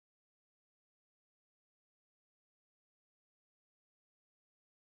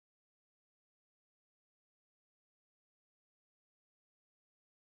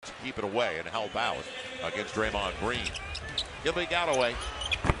keep it away and help out against Draymond Green. It'll be Galloway.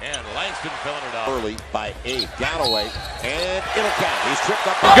 And Langston filling it up early by 8. Galloway, and it'll count. He's tripped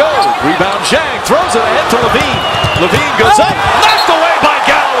up. Goes. Rebound. Zhang throws it ahead to Levine. Levine goes up. Knocked away by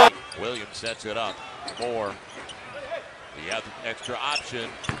Galloway. Williams sets it up for the other extra option.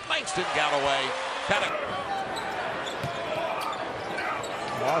 Langston Galloway.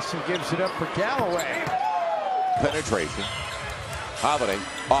 Lawson gives it up for Galloway. Penetration. Holiday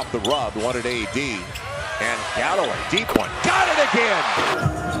off the rub. Wanted AD. And Galloway, deep one. Got it again!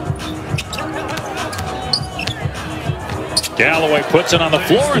 Galloway puts it on the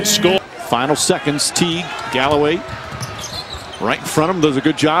floor and scores. Final seconds. Teague. Galloway. Right in front of him. Does a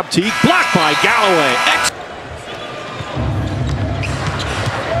good job. Teague. Blocked by Galloway.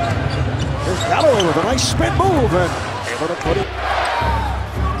 Here's Galloway with a nice spin move and able to put it.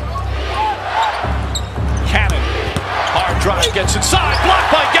 Cannon. Hard drive gets inside.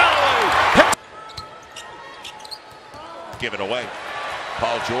 Blocked by Galloway. Give it away.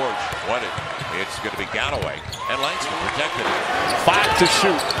 Paul George won it. It's going to be Galloway. And Langston protected it. 5 to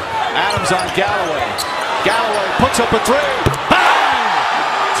shoot. Adams on Galloway. Galloway puts up a 3. Bang!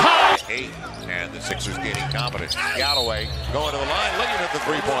 Tie. 8. And the Sixers gaining confidence. Galloway going to the line, looking at the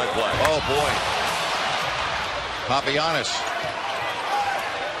three-point play. Oh, boy. Papagiannis.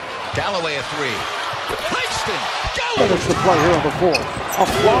 Galloway a 3. Langston. Finish the play here on the floor.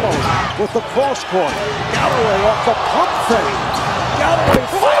 Aflalo with the cross court. Galloway off the pump fake. Galloway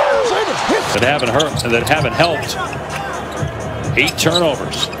fires and it hits. That haven't helped. 8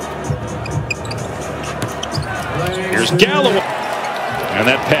 turnovers. Here's Galloway. And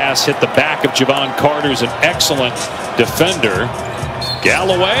that pass hit the back of Javon Carter, who's an excellent defender.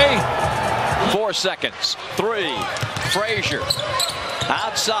 Galloway. 4 seconds. 3. Frazier.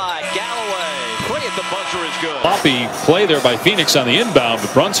 Outside. Galloway. 3 at the buzzer is good. Sloppy play there by Phoenix on the inbound,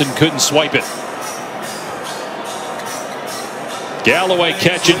 but Brunson couldn't swipe it. Galloway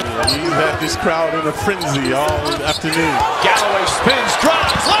catching. You had this crowd in a frenzy all afternoon. Galloway spins,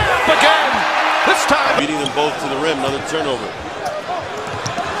 drops, layup again. This time Beating them both to the rim, another turnover.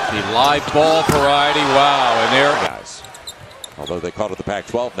 The live ball variety. Wow. And there. Guys. Although they called it the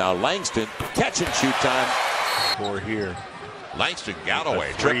Pac-12 now. Langston catch and shoot time. For here. Langston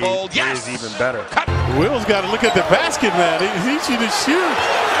Galloway triple. Yes. Is even better. Will's got to look at the basket, man. He should shoot.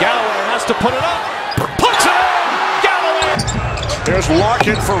 Galloway has to put it up. Puts it in. Galloway. There's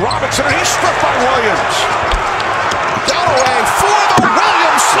Larkin for Robinson. He's stripped by Williams. Galloway for the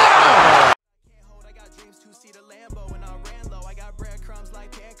Williams slam. I got dreams to see the Lambo and I ran low. I got breadcrumbs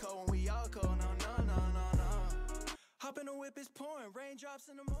like Panko and we all go. No. Hop in the whip is pouring. Raindrops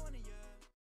in the morning, yeah.